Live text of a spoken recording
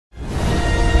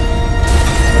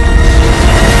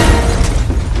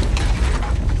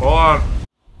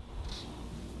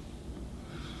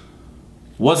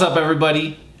What's up,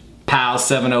 everybody? Pal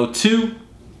 702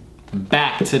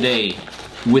 back today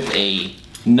with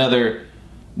another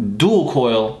dual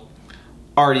coil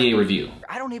RDA review.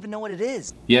 I don't even know what it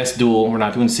is. Yes, dual. We're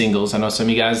not doing singles. I know some of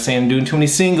you guys are saying I'm doing too many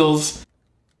singles.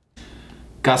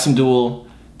 Got some dual.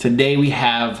 Today we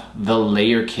have the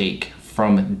LayerCake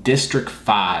from District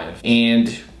 5.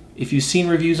 And if you've seen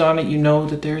reviews on it, you know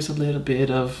that there's a little bit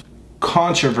of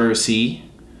controversy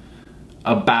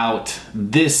about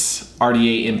this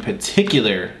RDA in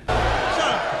particular.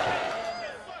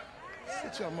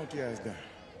 Sit your monkey ass down.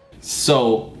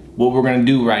 So what we're gonna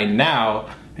do right now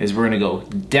is we're gonna go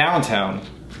downtown.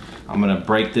 I'm gonna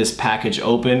break this package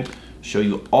open, show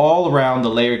you all around the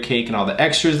LayerCake and all the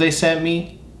extras they sent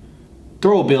me,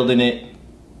 throw a build in it.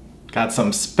 Got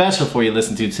something special for you to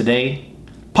listen to today.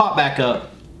 Pop back up,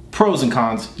 pros and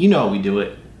cons, you know how we do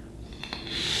it.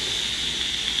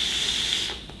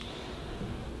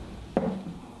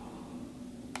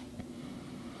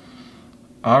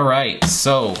 All right,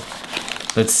 so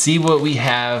let's see what we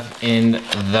have in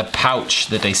the pouch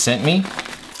that they sent me.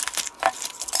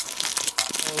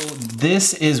 So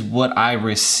this is what I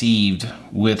received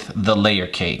with the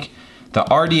LayerCake. The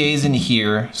RDA is in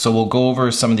here, so we'll go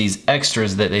over some of these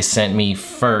extras that they sent me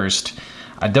first.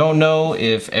 I don't know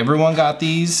if everyone got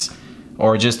these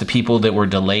or just the people that were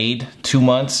delayed 2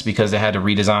 months because they had to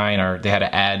redesign or they had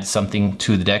to add something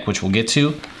to the deck, which we'll get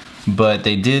to. But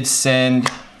they did send,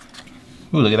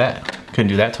 ooh, look at that. Couldn't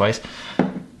do that twice.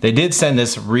 They did send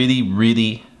this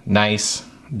really nice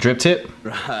drip tip.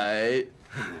 Right.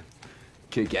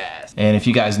 Kick ass. And if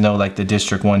you guys know, like the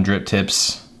District 1 drip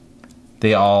tips,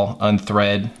 they all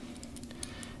unthread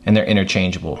and they're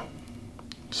interchangeable.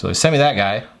 So they sent me that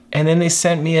guy. And then they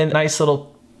sent me a nice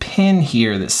little pin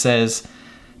here that says,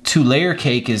 "To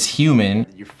LayerCake is human."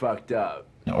 You fucked up.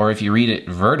 Or if you read it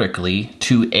vertically,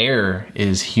 "To air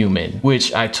is human,"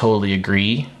 which I totally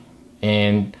agree.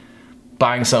 And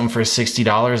buying something for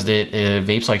 $60 that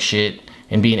vapes like shit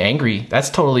and being angry, that's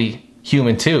totally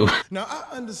human too. Now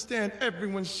I understand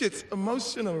everyone's shit's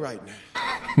emotional right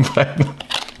now. But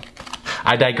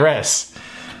I digress.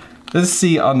 Let's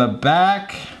see on the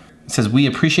back. It says, "We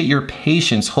appreciate your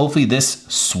patience. Hopefully this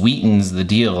sweetens the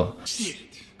deal." Shit.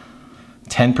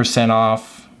 10%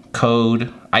 off,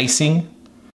 code icing,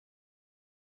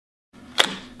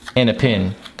 and a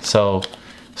pin. So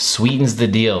sweetens the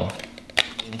deal.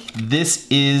 This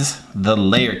is the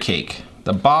LayerCake.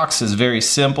 The box is very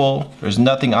simple. There's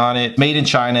nothing on it. Made in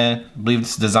China. I believe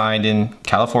it's designed in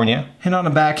California. And on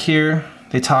the back here,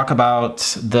 they talk about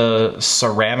the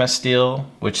ceramic steel,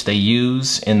 which they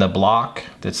use in the block.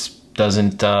 That's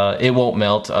doesn't, it won't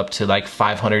melt up to like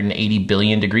 580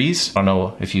 billion degrees. I don't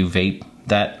know if you vape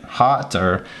that hot,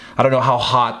 or I don't know how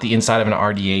hot the inside of an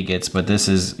RDA gets, but this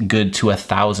is good to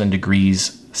 1,000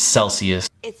 degrees Celsius.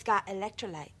 It's got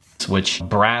electrolytes, which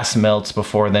brass melts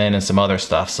before then and some other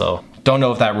stuff. So don't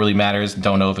know if that really matters.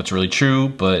 Don't know if it's really true,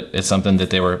 but it's something that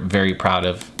they were very proud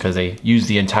of because they used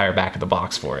the entire back of the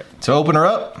box for it. So open her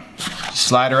up,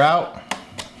 slide her out.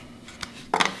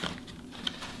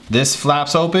 This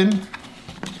flaps open.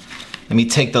 Let me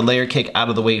take the LayerCake out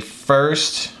of the way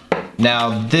first.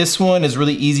 Now this one is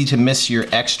really easy to miss your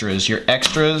extras. Your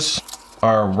extras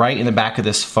are right in the back of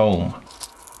this foam.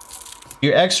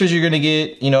 Your extras, you're gonna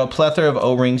get, a plethora of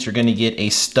O-rings. You're gonna get a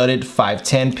studded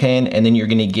 510 pin, and then you're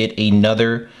gonna get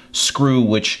another screw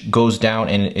which goes down,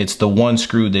 and it's the one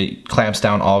screw that clamps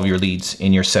down all of your leads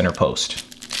in your center post.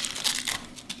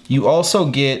 You also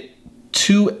get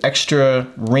 2 extra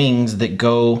rings that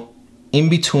go in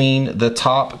between the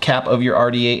top cap of your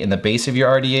RDA and the base of your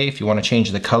RDA if you wanna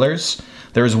change the colors.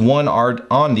 There's one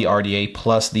on the RDA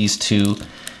plus these 2.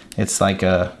 It's like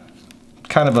a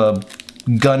kind of a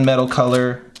gunmetal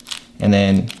color and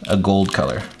then a gold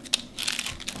color.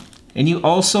 And you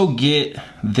also get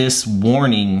this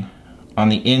warning on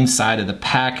the inside of the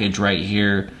package right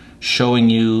here showing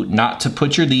you not to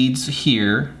put your leads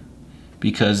here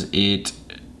because it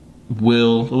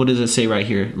will, what does it say right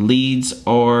here? Leads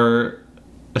are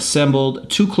assembled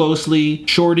too closely,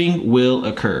 shorting will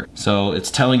occur. So it's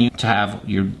telling you to have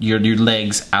your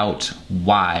legs out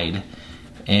wide,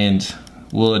 and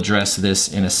we'll address this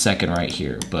in a second right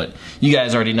here. But you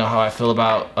guys already know how I feel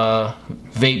about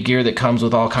vape gear that comes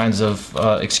with all kinds of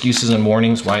excuses and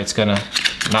warnings why it's gonna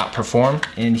not perform.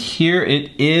 And here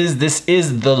it is. This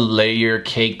is the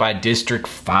LayerCake by District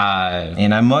 5.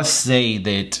 And I must say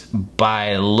that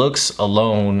by looks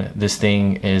alone, this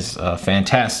thing is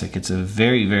fantastic. It's a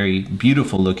very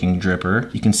beautiful looking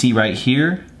dripper. You can see right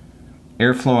here,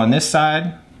 airflow on this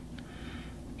side.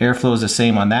 Airflow is the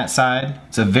same on that side.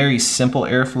 It's a very simple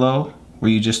airflow where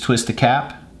you just twist the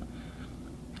cap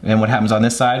And what happens on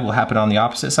this side will happen on the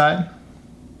opposite side.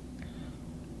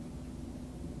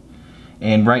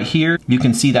 And right here, you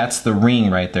can see that's the ring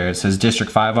right there. It says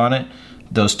District 5 on it.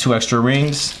 Those 2 extra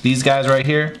rings, these guys right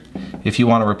here, if you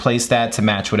want to replace that to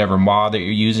match whatever mod that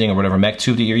you're using or whatever mech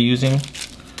tube that you're using,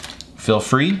 feel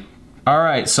free. All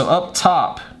right, so up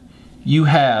top, you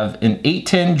have an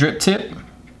 810 drip tip.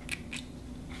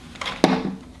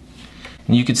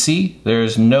 And you can see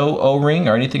there's no O-ring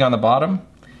or anything on the bottom.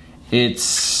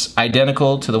 It's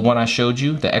identical to the one I showed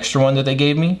you, the extra one that they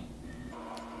gave me.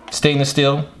 Stainless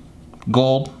steel,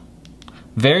 gold.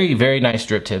 Very, very nice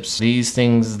drip tips. These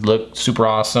things look super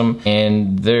awesome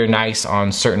and they're nice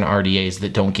on certain RDAs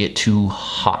that don't get too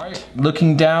hot. Right.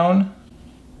 Looking down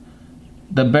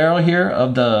the barrel here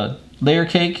of the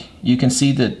LayerCake, you can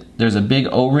see that there's a big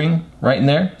O-ring right in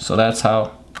there. So that's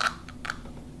how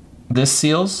this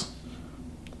seals.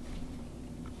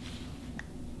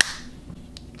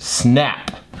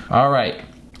 Snap. All right,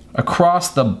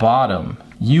 across the bottom,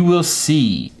 you will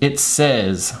see it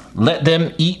says, let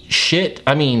them eat shit,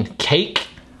 cake,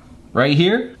 right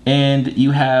here. And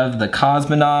you have the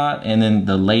cosmonaut and then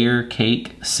the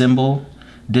LayerCake symbol,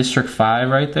 District 5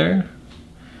 right there.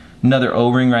 Another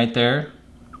O-ring right there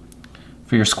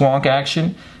for your squonk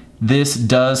action. This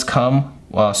does come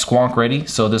squonk ready,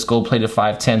 so this gold-plated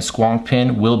 510 squonk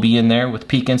pin will be in there with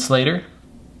peak insulator.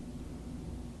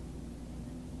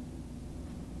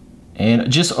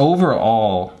 And just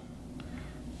overall,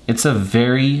 it's a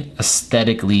very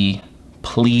aesthetically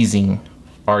pleasing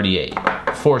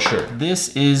RDA, for sure.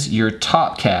 This is your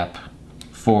top cap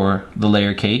for the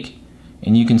LayerCake.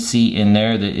 And you can see in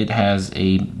there that it has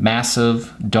a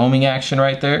massive doming action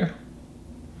right there.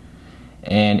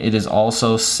 And it is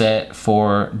also set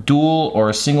for dual or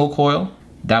a single coil.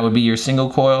 That would be your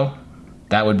single coil.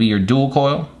 That would be your dual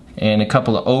coil. And a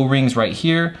couple of O-rings right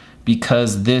here,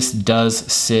 because this does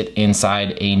sit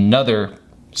inside another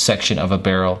section of a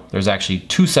barrel. There's actually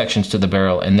 2 sections to the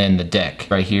barrel and then the deck.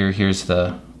 Right here, here's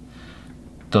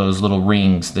those little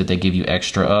rings that they give you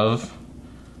extra of.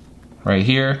 Right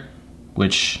here,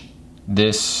 which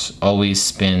this always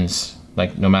spins,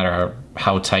 like no matter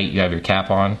how tight you have your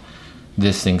cap on,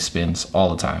 this thing spins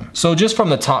all the time. So just from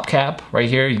the top cap right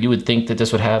here, you would think that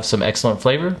this would have some excellent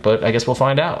flavor, but I guess we'll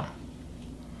find out.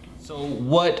 So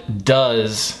what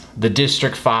does the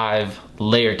District 5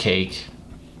 LayerCake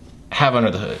have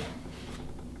under the hood?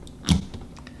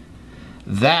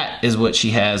 That is what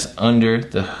she has under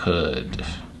the hood.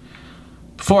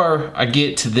 Before I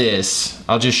get to this,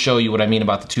 I'll just show you what I mean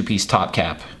about the 2-piece top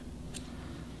cap.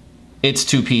 It's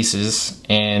 2 pieces,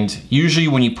 and usually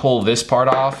when you pull this part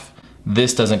off,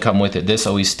 this doesn't come with it. This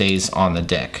always stays on the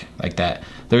deck like that.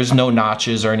 There's no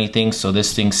notches or anything, so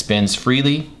this thing spins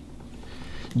freely.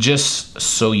 Just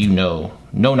so you know,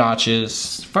 no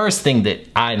notches. First thing that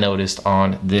I noticed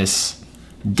on this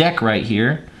deck right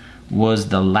here was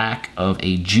the lack of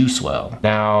a juice well.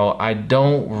 Now, I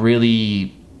don't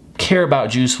really care about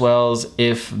juice wells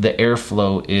if the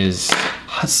airflow is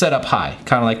set up high,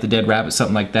 kind of like the Dead Rabbit,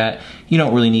 something like that. You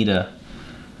don't really need a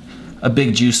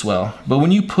big juice well. But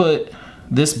when you put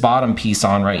this bottom piece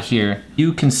on right here,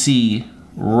 you can see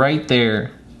right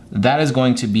there, that is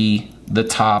going to be the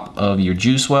top of your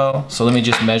juice well. So let me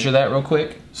just measure that real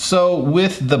quick. So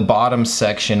with the bottom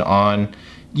section on,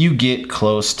 you get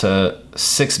close to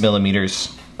 6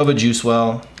 millimeters of a juice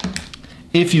well.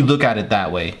 If you look at it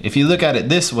that way. If you look at it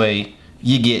this way,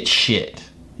 you get shit.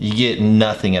 You get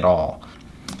nothing at all.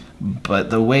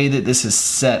 But the way that this is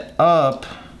set up,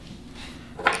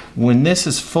 when this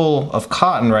is full of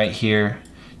cotton right here,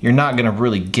 you're not gonna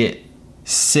really get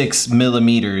 6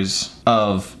 millimeters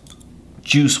of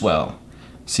juice well.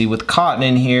 See, with cotton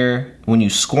in here, when you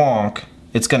squonk,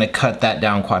 it's gonna cut that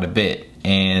down quite a bit,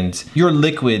 and your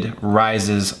liquid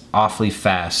rises awfully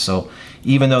fast. So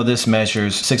even though this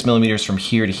measures 6 millimeters from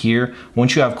here to here,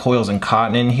 once you have coils and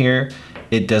cotton in here,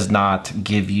 it does not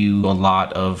give you a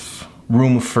lot of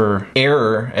room for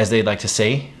error, as they'd like to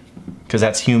say, because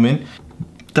that's human.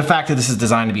 The fact that this is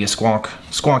designed to be a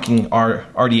squonking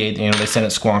RDA, you know, they sent it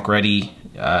squonk ready,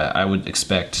 I would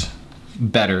expect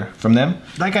better from them.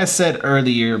 Like I said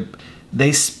earlier,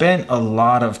 they spent a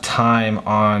lot of time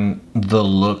on the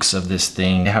looks of this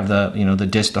thing. They have the, you know,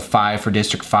 the 5 for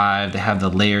District 5. They have the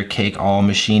LayerCake all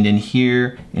machined in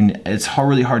here, and it's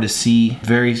really hard to see.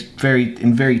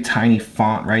 In very tiny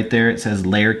font right there, it says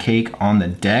LayerCake on the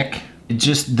deck.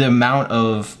 Just the amount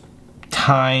of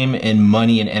time and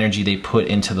money and energy they put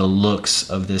into the looks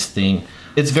of this thing,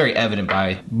 it's very evident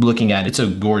by looking at it. It's a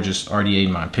gorgeous RDA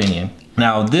in my opinion.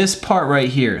 Now this part right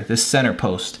here, this center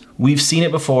post, We've seen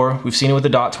it before. We've seen it with the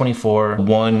 .24.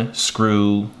 One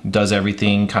screw does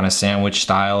everything, kind of sandwich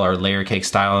style or layer cake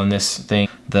style in this thing.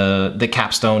 The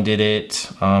capstone did it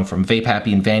from Vape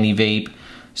Happy and Vandy Vape.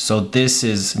 So this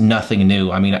is nothing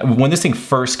new. I mean, when this thing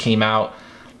first came out,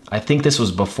 I think this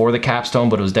was before the capstone,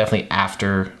 but it was definitely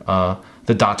after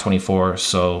the .24.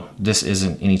 So this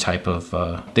isn't any type of,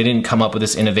 they didn't come up with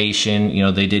this innovation. You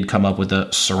know, they did come up with the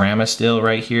Ceramistill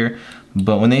right here.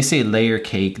 But when they say layer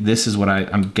cake, this is what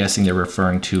I'm guessing they're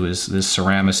referring to is this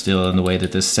Ceramistill and the way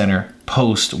that this center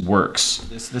post works.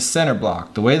 This center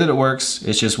block, the way that it works,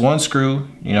 it's just one screw.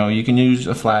 You know, you can use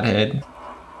a flathead.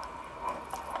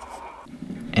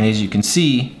 And as you can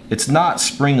see, it's not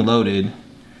spring loaded,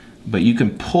 but you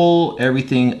can pull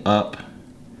everything up.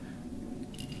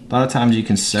 A lot of times you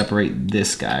can separate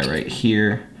this guy right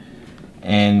here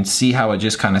and see how it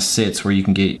just kind of sits where you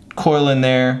can get coil in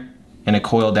there and a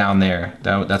coil down there.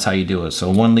 That's how you do it.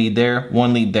 So one lead there,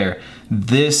 one lead there.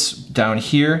 This down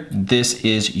here, this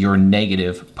is your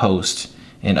negative post.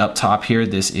 And up top here,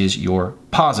 this is your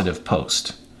positive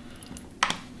post.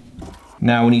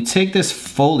 Now when you take this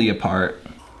Foley apart,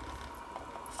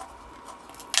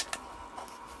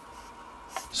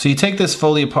 so you take this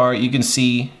Foley apart, you can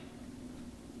see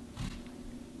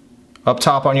up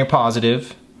top on your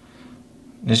positive,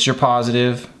 this is your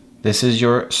positive, this is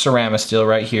your Ceramistill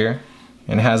right here,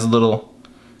 and it has a little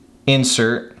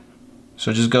insert, so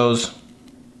it just goes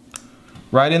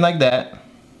right in like that.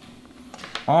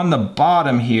 On the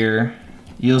bottom here,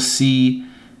 you'll see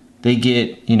they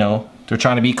get, you know, they're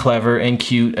trying to be clever and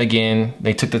cute again.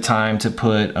 They took the time to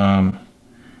put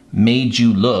made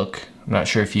you look. I'm not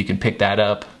sure if you can pick that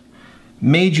up.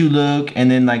 Made you look, and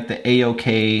then like the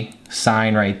A-OK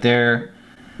sign right there.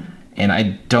 And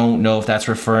I don't know if that's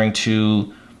referring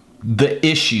to the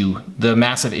issue, the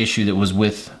massive issue that was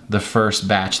with the first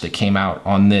batch that came out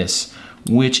on this,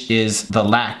 which is the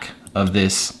lack of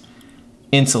this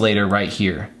insulator right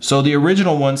here. So the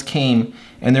original ones came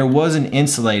and there was an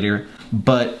insulator,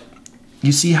 but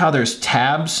you see how there's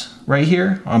tabs right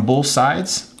here on both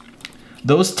sides?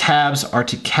 Those tabs are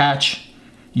to catch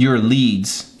your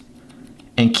leads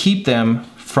and keep them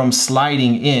from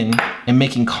sliding in and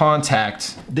making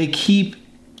contact. They keep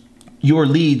your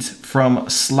leads from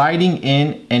sliding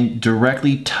in and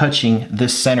directly touching the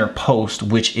center post,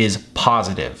 which is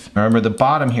positive. Remember the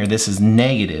bottom here, this is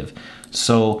negative.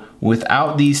 So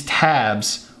without these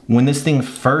tabs, when this thing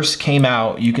first came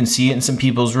out, you can see it in some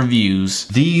people's reviews,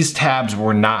 these tabs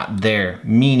were not there.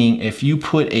 Meaning if you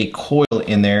put a coil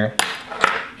in there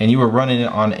and you were running it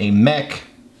on a mech,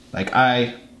 like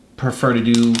I prefer to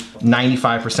do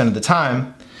 95% of the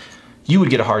time, you would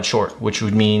get a hard short, which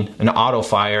would mean an auto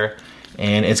fire,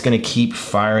 and it's gonna keep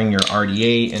firing your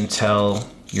RDA until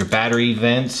your battery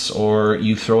vents or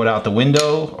you throw it out the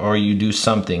window or you do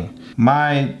something.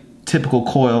 My typical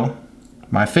coil,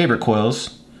 my favorite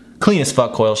coils, clean as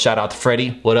fuck coil, shout out to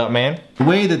Freddie, what up man? The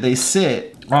way that they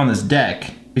sit on this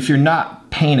deck, if you're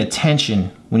not paying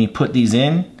attention when you put these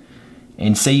in,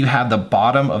 and say you have the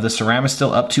bottom of the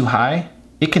Ceramistill up too high,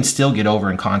 it can still get over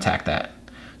and contact that.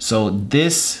 So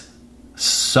this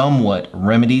somewhat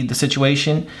remedied the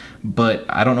situation, but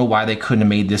I don't know why they couldn't have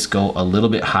made this go a little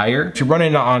bit higher. If you're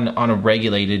running on a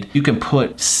regulated, you can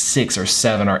put 6 or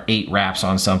 7 or 8 wraps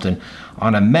on something.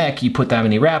 On a mech, you put that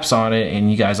many wraps on it, and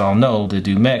you guys all know to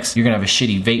do mechs, you're gonna have a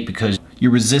shitty vape because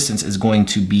your resistance is going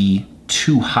to be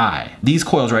too high. These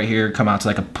coils right here come out to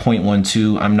like a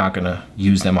 0.12. I'm not gonna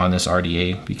use them on this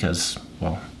RDA because,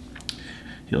 well,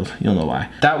 you'll know why.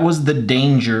 That was the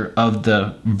danger of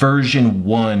the version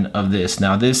 1 of this.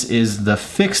 Now this is the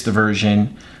fixed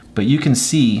version, but you can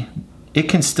see it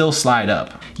can still slide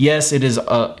up. Yes, it is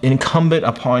incumbent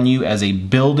upon you as a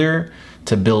builder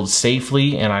to build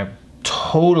safely, and I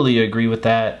totally agree with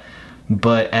that.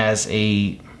 But as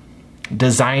a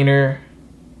designer,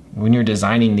 when you're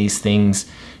designing these things,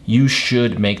 you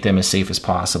should make them as safe as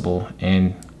possible.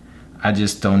 And I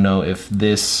just don't know if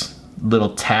this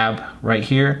little tab right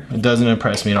here, it doesn't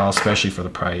impress me at all, especially for the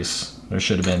price. They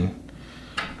should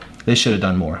have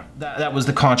done more. That was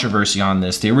the controversy on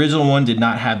this. The original one did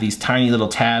not have these tiny little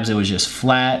tabs. It was just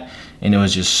flat and it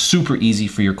was just super easy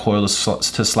for your coil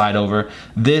to slide over.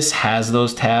 This has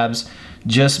those tabs.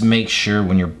 Just make sure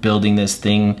when you're building this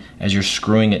thing, as you're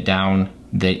screwing it down,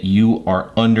 that you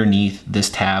are underneath this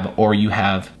tab, or you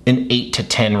have an 8 to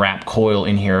 10 wrap coil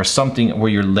in here or something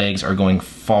where your legs are going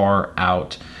far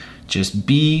out. Just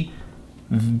be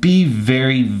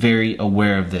very, very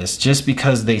aware of this. Just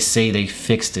because they say they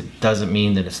fixed it doesn't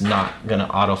mean that it's not gonna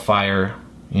auto fire,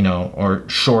 you know, or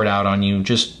short out on you.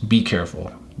 Just be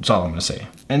careful. That's all I'm gonna say.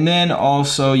 And then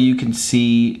also you can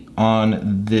see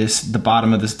on the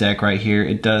bottom of this deck right here,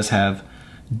 it does have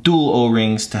dual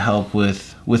O-rings to help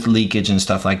with leakage and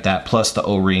stuff like that, plus the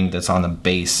O-ring that's on the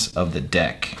base of the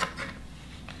deck.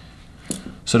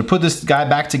 So to put this guy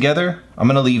back together, I'm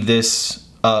gonna leave this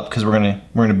up because we're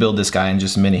gonna build this guy in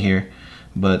just a minute here.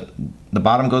 But the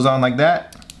bottom goes on like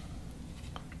that.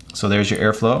 So there's your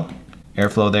airflow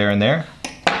there and there.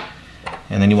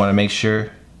 And then you wanna make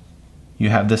sure you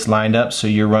have this lined up so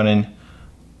you're running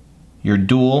your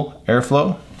dual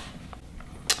airflow.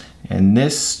 And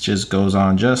this just goes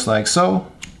on just like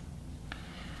so.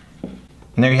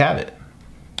 And there you have it.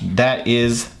 That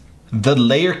is the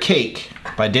LayerCake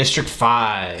by District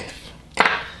 5.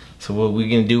 So what we're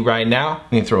gonna do right now,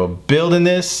 we're gonna throw a build in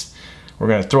this. We're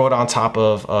gonna throw it on top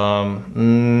of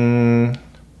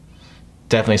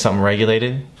definitely something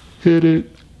regulated. Hit it.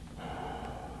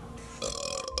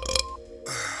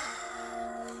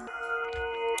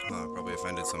 Probably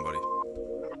offended somebody.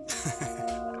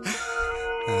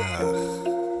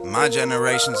 My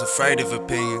generation's afraid of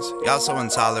opinions. Y'all so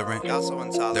intolerant.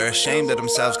 They're ashamed of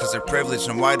themselves because they're privileged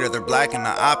and white, or they're black and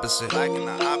the opposite.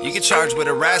 You get charged with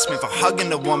harassment for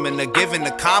hugging a woman or giving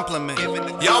a compliment.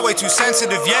 Y'all way too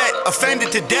sensitive yet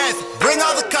offended to death. Bring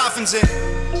all the coffins in.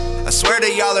 I swear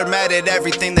that y'all are mad at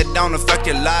everything that don't affect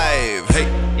your life. Hey,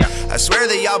 I swear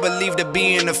that y'all believe that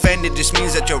being offended just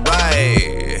means that you're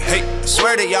right. Hey, I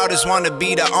swear that y'all just want to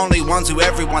be the only ones who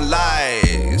everyone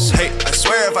lies. Hey, I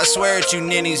swear if I swear at you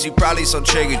ninnies, you probably so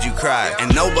triggered you cry.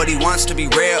 And nobody wants to be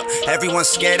real. Everyone's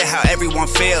scared of how everyone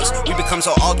feels. We become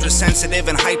so ultra sensitive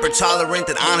and hyper tolerant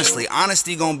that honestly,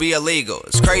 honesty gonna be illegal.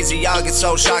 It's crazy y'all get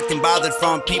so shocked and bothered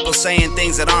from people saying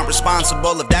things that aren't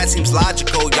responsible. If that seems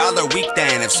logical, y'all are weak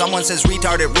then. If someone says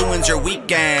retard, it ruins your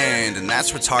weekend. And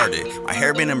that's retarded. My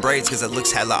hair been in braids cause it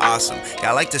looks hella awesome.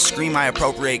 Y'all like to scream I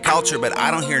appropriate culture, but I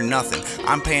don't hear nothing.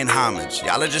 I'm paying homage.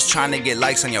 Y'all are just trying to get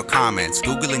likes on your comments,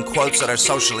 googling quotes that are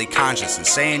socially conscious, and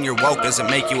saying you're woke doesn't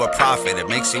make you a prophet. It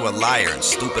makes you a liar and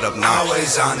stupid obnoxious.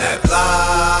 Always on that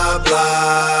blah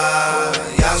blah.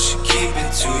 Y'all should keep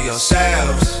it to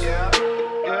yourselves.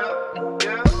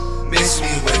 Miss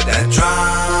me with that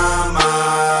drama.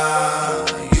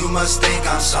 You must think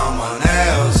I'm someone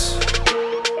else.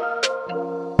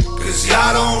 Cause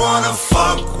y'all don't wanna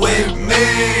fuck with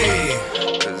me.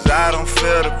 Cause I don't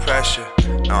feel the pressure.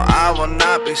 No, I will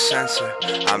not be censored.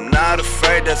 I'm not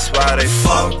afraid, that's why they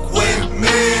fuck with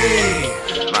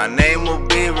me. My name will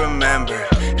be remembered,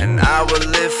 and I will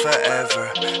live forever.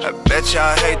 I bet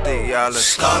y'all hate that y'all are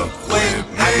stuck with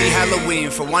me. Happy Halloween,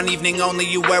 for one evening only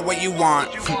you wear what you want.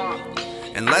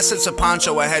 Unless it's a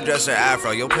poncho, a headdress, or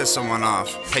afro, you'll piss someone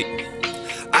off. Hey,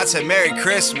 I'd say Merry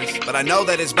Christmas, but I know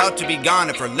that it's about to be gone.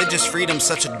 If religious freedom's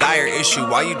such a dire issue,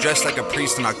 why you dress like a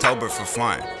priest in October for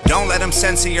fun? Don't let them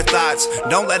censor your thoughts.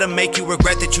 Don't let them make you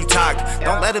regret that you talked.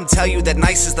 Don't let them tell you that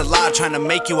nice is the law, trying to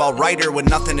make you all righter when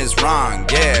nothing is wrong.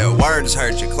 Yeah, words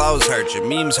hurt you, clothes hurt you,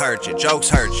 memes hurt you, jokes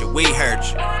hurt you, we hurt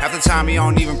you. Half the time you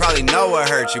don't even probably know what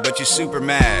hurt you, but you're super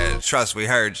mad. Trust, we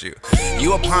heard you.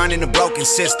 You a pawn in a broken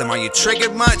system. Are you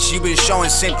triggered much? You've been showing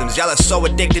symptoms. Y'all are so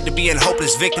addicted to being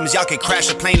hopeless victims. Y'all can crash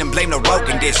a plane and blame the road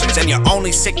conditions. And your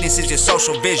only sickness is your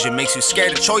social vision. Makes you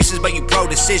scared of choices, but you pro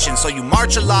decision. So you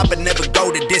march a lot, but never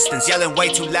go the distance. Yelling way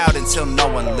too loud until no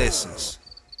one listens.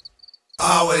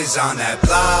 Always on that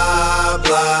blah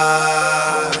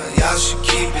blah. Y'all should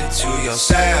keep it to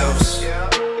yourselves.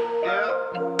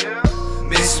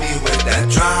 Miss me with that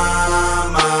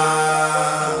drama.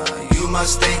 You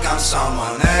must think I'm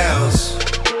someone else.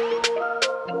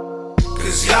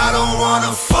 Cause y'all don't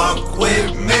wanna fuck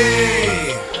with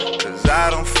me. Cause I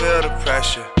don't feel the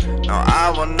pressure. No, I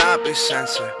will not be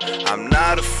censored. I'm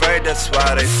not afraid, that's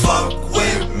why they fuck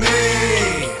with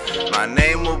me. My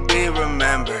name will be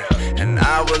remembered, and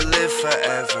I will live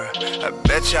forever. I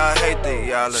bet y'all hate that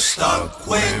y'all are stuck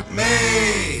with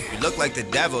me. You look like the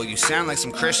devil, you sound like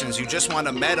some Christians. You just want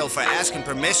a medal for asking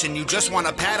permission. You just want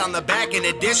a pat on the back in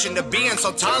addition to being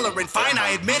so tolerant. Fine,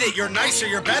 I admit it, you're nicer,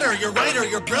 you're better, you're righter,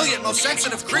 you're brilliant, most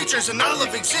sensitive creatures in all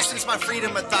of existence. My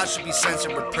freedom of thought should be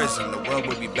censored with prison. The world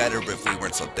would be better if we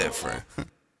weren't so different.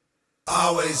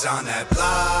 Always on that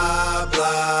blah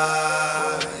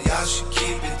blah. Y'all should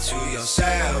keep it to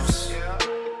yourselves.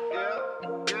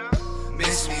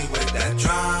 Miss me with that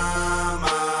drama.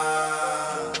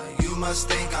 You must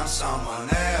think I'm someone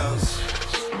else.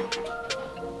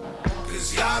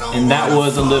 And that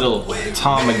was a little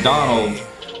Tom MacDonald,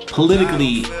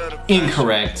 politically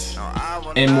incorrect,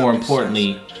 and more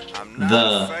importantly,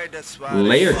 the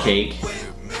LayerCake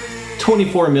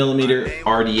 24mm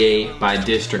RDA by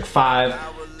District 5,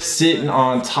 sitting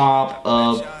on top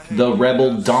of the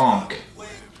Rebel Donk.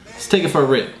 take it for a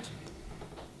rip.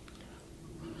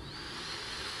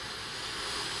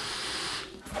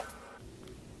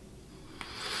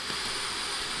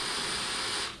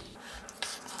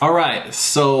 All right,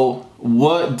 so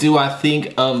what do I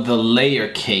think of the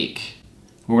layer cake?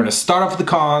 We're gonna start off with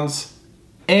the cons,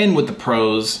 end with the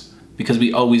pros, because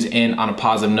we always end on a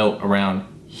positive note around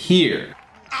here.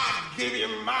 I give you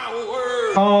my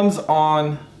word. Cons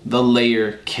on the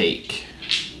layer cake.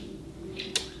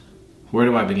 Where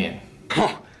do I begin?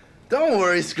 Don't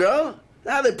worry, Scro.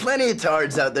 Now there are plenty of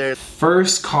tards out there.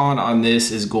 First con on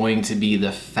this is going to be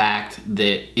the fact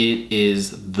that it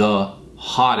is the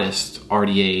hottest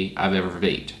RDA I've ever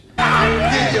vaped.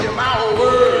 I give you my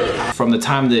word. From the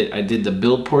time that I did the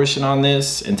build portion on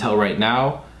this until right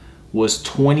now was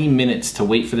 20 minutes to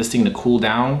wait for this thing to cool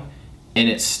down, and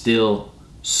it's still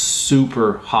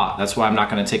super hot. That's why I'm not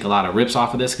gonna take a lot of rips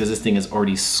off of this, because this thing is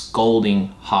already scalding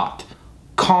hot.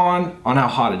 Con on how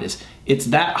hot it is. It's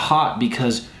that hot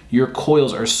because your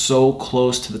coils are so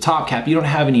close to the top cap, you don't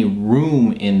have any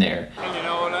room in there. And you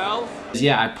know what else?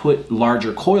 Yeah, I put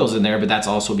larger coils in there, but that's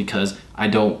also because I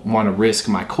don't want to risk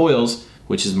my coils,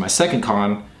 which is my second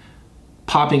con,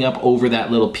 popping up over that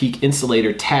little peak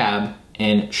insulator tab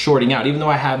and shorting out. Even though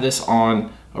I have this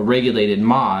on a regulated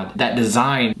mod, that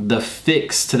design, the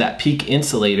fix to that peak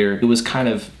insulator, it was kind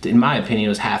of, in my opinion, it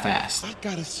was half-assed. I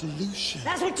got a solution.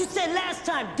 That's what you said last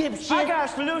time, dipshit. I got a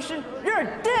solution. You're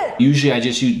a dick. Usually I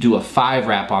just do a 5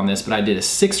 wrap on this, but I did a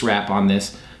 6 wrap on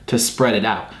this to spread it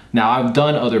out. Now I've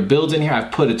done other builds in here.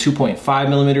 I've put a 2.5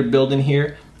 millimeter build in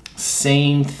here.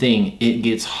 Same thing, it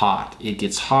gets hot. It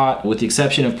gets hot, with the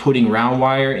exception of putting round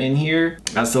wire in here.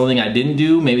 That's the only thing I didn't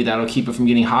do. Maybe that'll keep it from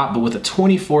getting hot, but with a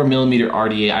 24 millimeter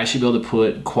RDA, I should be able to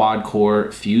put quad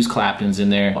core fused Claptons in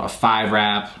there, a 5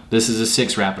 wrap. This is a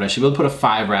 6 wrap, but I should be able to put a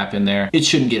 5 wrap in there. It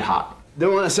shouldn't get hot.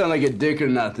 Don't want to sound like a dick or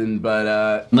nothing,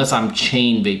 but unless I'm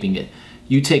chain vaping it.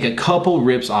 You take a couple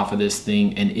rips off of this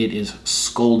thing and it is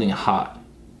scalding hot.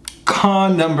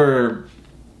 Con number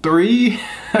 3,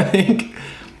 I think.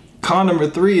 Con number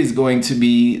 3 is going to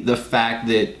be the fact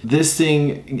that this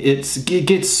thing, it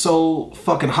gets so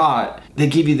fucking hot. They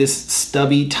give you this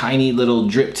stubby, tiny little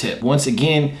drip tip. Once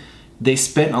again, they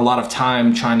spent a lot of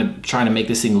time trying to make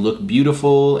this thing look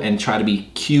beautiful and try to be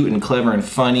cute and clever and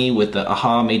funny with the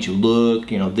aha made you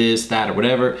look, you know, this, that, or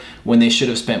whatever, when they should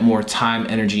have spent more time,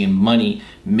 energy, and money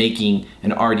making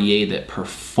an RDA that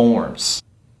performs.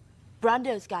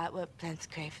 Brando's got what plants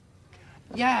crave.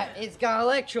 Yeah, it's got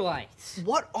electrolytes.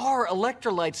 What are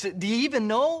electrolytes? Do you even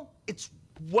know? It's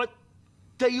what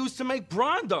they use to make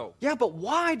Brondo. Yeah, but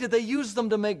why did they use them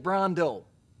to make Brondo?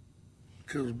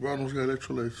 Because Brondo's got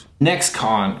electrolytes. Next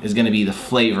con is gonna be the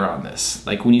flavor on this.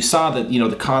 Like when you saw that, you know,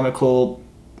 the conical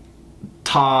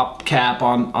top cap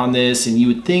on this, and you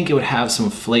would think it would have some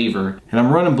flavor. And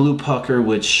I'm running Blue Pucker,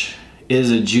 which is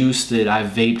a juice that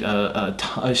I've vaped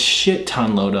a shit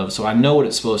ton load of, so I know what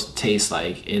it's supposed to taste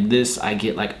like. In this, I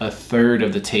get like 1/3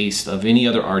 of the taste of any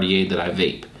other RDA that I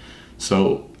vape.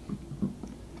 So,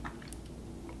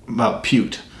 about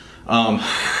puked. I'm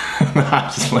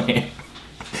just playing.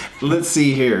 Let's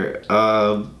see here.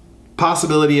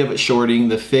 Possibility of it shorting.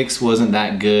 The fix wasn't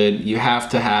that good. You have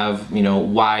to have, you know,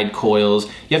 wide coils.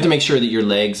 You have to make sure that your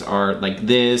legs are like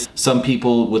this. Some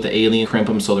people with the Alien crimp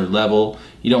them so they're level.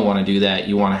 You don't want to do that.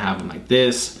 You want to have them like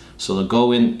this, so they'll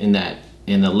go in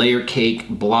the layer cake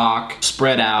block,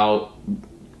 spread out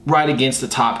right against the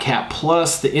top cap,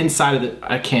 plus the inside of the,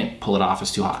 I can't pull it off,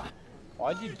 it's too hot.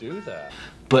 Why'd you do that?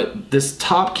 But this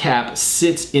top cap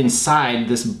sits inside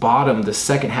this bottom, the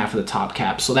second half of the top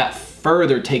cap, so that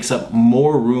further takes up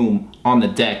more room on the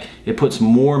deck. It puts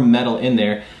more metal in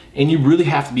there, and you really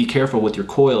have to be careful with your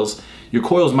coils. Your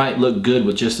coils might look good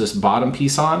with just this bottom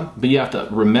piece on, but you have to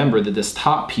remember that this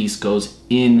top piece goes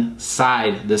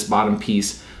inside this bottom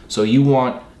piece. So you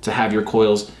want to have your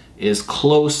coils as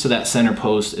close to that center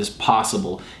post as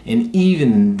possible. And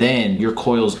even then, your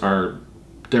coils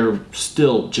they're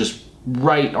still just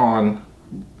right on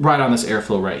this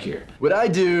airflow right here. what I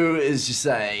do is just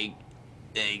like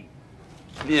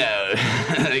you know,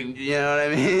 you know what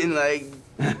I mean?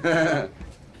 Like,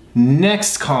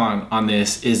 Next con on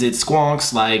this is it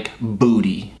squonks like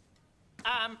booty.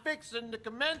 I'm fixing to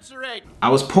commensurate. I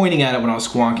was pointing at it when I was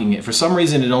squonking it. For some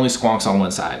reason, it only squonks on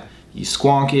one side. You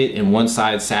squonk it and one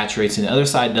side saturates and the other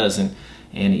side doesn't.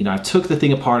 And you know, I took the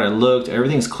thing apart, I looked,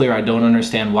 everything's clear. I don't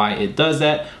understand why it does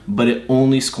that, but it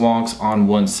only squonks on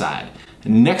one side. The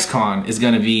next con is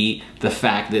gonna be the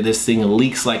fact that this thing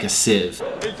leaks like a sieve.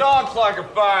 It talks like a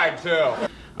fag too.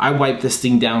 I wiped this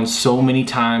thing down so many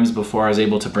times before I was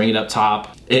able to bring it up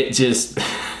top. It just,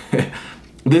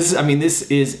 This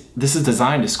is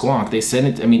designed to squonk. They send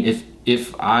it, I mean,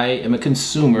 if I am a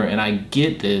consumer and I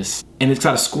get this and it's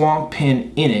got a squonk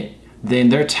pin in it, then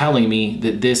they're telling me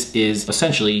that this is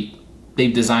essentially,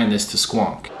 they've designed this to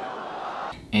squonk.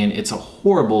 And it's a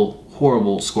horrible,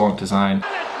 horrible squonk design.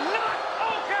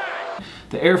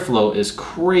 The airflow is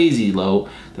crazy low.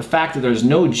 The fact that there's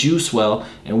no juice well,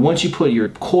 and once you put your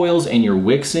coils and your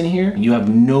wicks in here, you have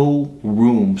no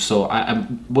room. So I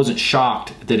wasn't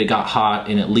shocked that it got hot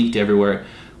and it leaked everywhere.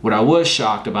 What I was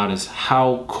shocked about is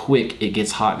how quick it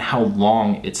gets hot and how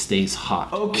long it stays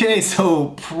hot. Okay, so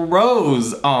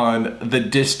pros on the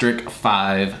District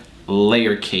 5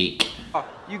 LayerCake. Oh,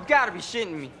 you gotta be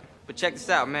shitting me. But check this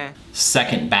out, man.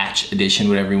 Second batch edition,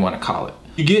 whatever you want to call it.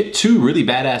 You get two really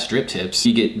badass drip tips.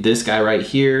 You get this guy right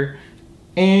here,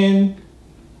 and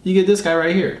you get this guy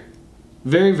right here.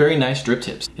 Very, very nice drip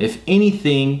tips. If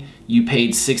anything, you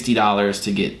paid $60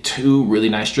 to get two really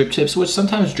nice drip tips, which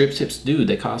sometimes drip tips do.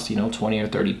 They cost, you know, 20 or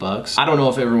 30 bucks. I don't know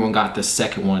if everyone got the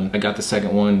second one. I got the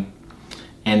second one.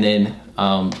 And then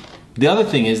the other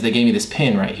thing is they gave me this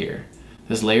pin right here,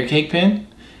 this LayerCake pin.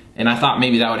 And I thought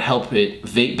maybe that would help it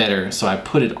vape better, so I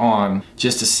put it on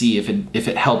just to see if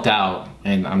it helped out.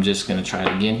 And I'm just gonna try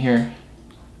it again here.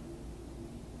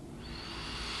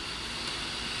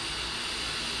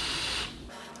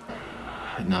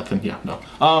 Nothing, yeah,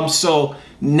 no. So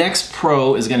next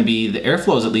pro is gonna be the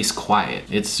airflow is at least quiet.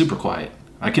 It's super quiet.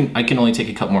 I can only take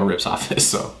a couple more rips off this,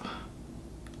 so.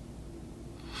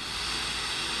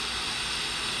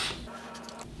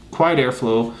 Quiet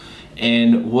airflow,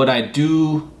 and what I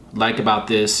do like about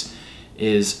this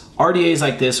is RDAs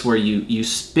like this where you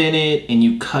spin it and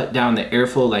you cut down the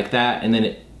airflow like that, and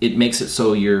then it makes it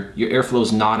so your airflow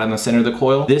is not on the center of the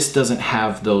coil. This doesn't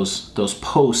have those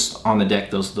posts on the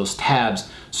deck, those tabs,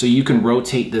 so you can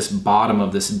rotate this bottom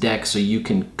of this deck so you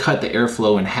can cut the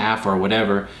airflow in half or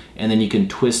whatever, and then you can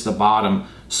twist the bottom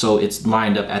so it's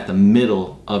lined up at the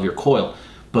middle of your coil.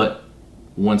 But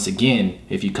once again,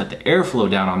 if you cut the airflow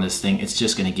down on this thing, it's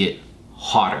just gonna get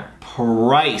hotter.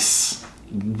 Price.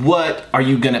 What are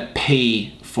you gonna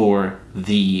pay for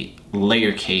the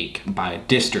LayerCake by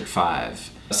District 5?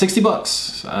 60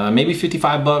 bucks, maybe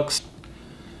 55 bucks.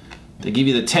 They give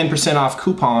you the 10% off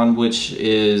coupon, which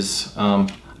is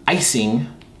icing,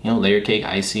 you know, LayerCake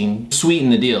icing. Sweeten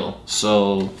the deal.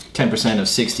 So 10% of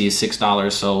 60 is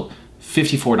 $6, so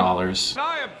 $54.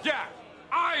 I object!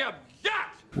 I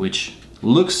object! Which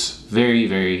looks very,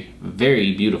 very,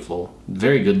 very beautiful.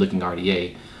 Very good looking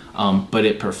RDA, but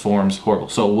it performs horrible.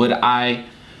 So would I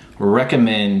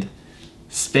recommend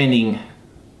spending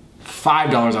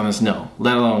 $5 on this? No,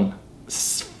 let alone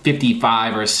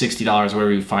 $55 or $60,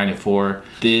 whatever you find it for.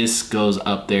 This goes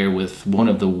up there with one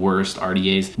of the worst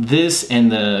RDAs. This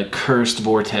and the Cursed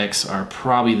Vortex are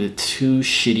probably the two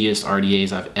shittiest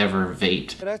RDAs I've ever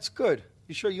vaped. That's good.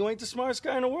 You sure you ain't the smartest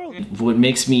guy in the world? What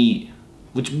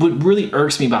really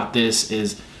irks me about this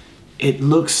is it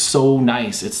looks so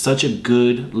nice. It's such a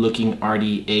good looking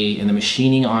RDA, and the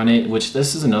machining on it, which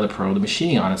this is another pro, the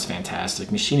machining on it's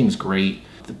fantastic. Machining's great,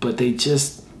 but they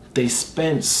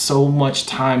spent so much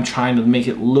time trying to make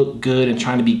it look good and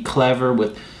trying to be clever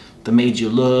with the made you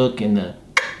look and the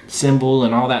symbol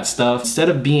and all that stuff. Instead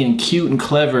of being cute and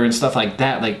clever and stuff like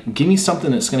that, like give me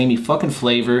something that's gonna give me fucking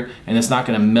flavor and it's not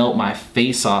gonna melt my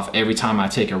face off every time I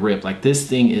take a rip. Like this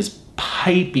thing is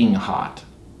piping hot,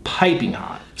 piping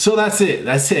hot. So that's it,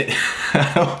 that's it.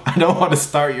 I don't want to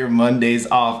start your Mondays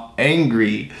off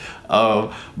angry,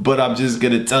 but I'm just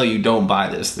gonna tell you, don't buy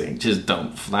this thing. Just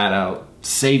don't, flat out.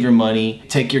 Save your money,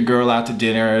 take your girl out to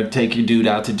dinner, take your dude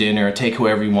out to dinner, take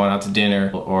whoever you want out to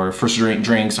dinner, or for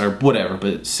drinks or whatever,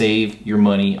 but save your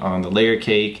money on the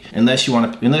LayerCake unless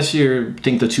you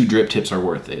think the two drip tips are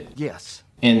worth it. Yes.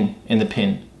 In the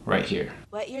pin right here.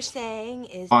 What you're saying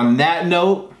is... On that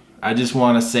note, I just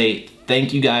want to say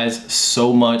thank you guys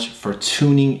so much for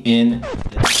tuning in.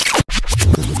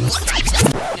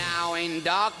 Now in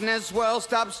darkness, world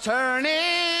stops turning.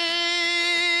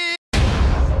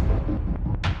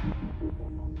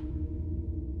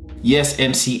 Yes,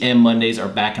 MCM Mondays are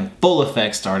back in full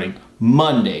effect starting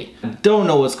Monday. I don't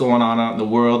know what's going on out in the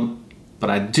world, but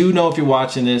I do know if you're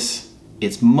watching this,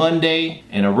 it's Monday,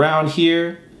 and around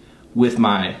here with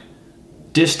my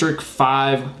District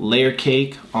 5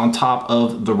 LayerCake on top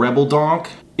of the Rebel Donk,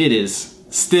 it is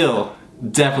still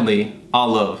definitely all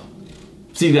love.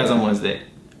 See you guys on Wednesday.